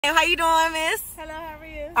How you doing, miss? Hello, how are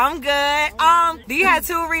you? I'm good. Do you have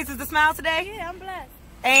 2 reasons to smile today? Yeah, I'm blessed.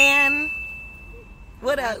 And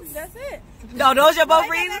what else? That's it. No, those are both I wake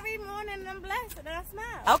up reasons? every morning and I'm blessed and I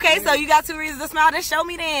smile. Okay, so you got 2 reasons to smile. Then show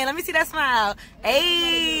me then. Let me see that smile.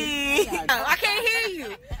 Hey. I can't hear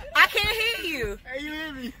you. I can't hear you. Hey, you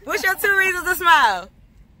hear me? What's your 2 reasons to smile?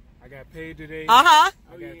 I got paid today. Uh-huh.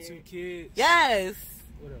 I got 2 kids. Yes.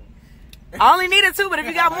 What up? I only needed 2, but if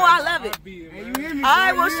you got more, I love it. Hey, you hear me? All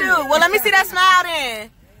right, well, shoot. Well, let me see that smile then.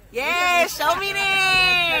 Yeah, show me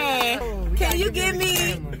then. Can you give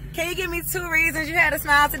me 2 reasons you had to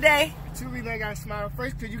smile today? 2 reasons I got to smile.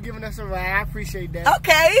 First, because you giving us a ride. I appreciate that.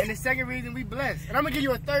 Okay. And the second reason, we blessed. And I'm going to give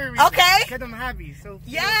you a 3rd reason. Okay. Because I'm happy. So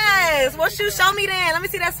Yes. Well, shoot, show me then. Let me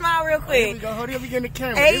see that smile real Here we quick. go. Hold it up. We get in the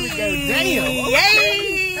camera. Hey. Here we go. Damn.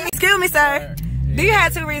 Okay. Yay. Excuse me, sir. Do you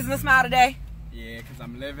have 2 reasons to smile today? Yeah, because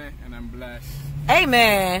I'm living and I'm blessed.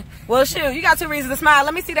 Amen. Well, shoot, you got 2 reasons to smile.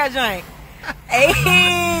 Let me see that joint.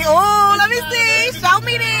 Hey. Oh, let me see. Show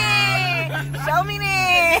me then. Show me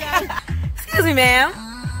then. Excuse me, ma'am.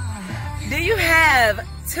 Do you have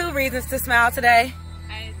 2 reasons to smile today?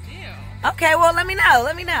 I do. Okay, well, let me know.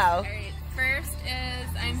 Let me know. All right. First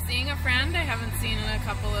is I'm seeing a friend I haven't seen in a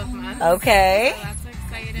couple of months. Okay. So that's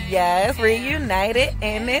exciting. Yes, And, reunited,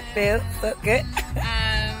 and it feels so good.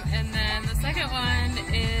 and then the second one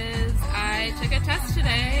is I took a test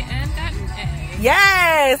today and got an A.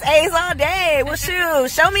 Yes, A's all day. Well, shoot,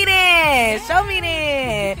 show me then. Show me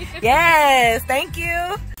then. Yes, thank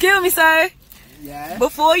you. Excuse me, sir. Yeah.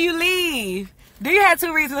 Before you leave, do you have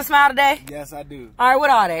 2 reasons to smile today? Yes, I do. All right, what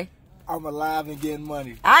are they? I'm alive and getting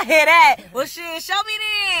money. I hear that. Well, shit, show me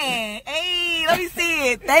then. Hey, let me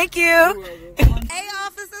see it. Thank you. Hey,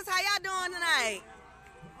 officers, how y'all doing tonight?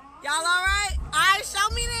 Y'all all right? All right, show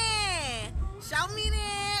me then. Show me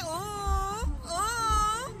then. Ooh,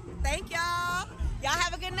 ooh. Thank y'all. Y'all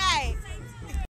have a good night.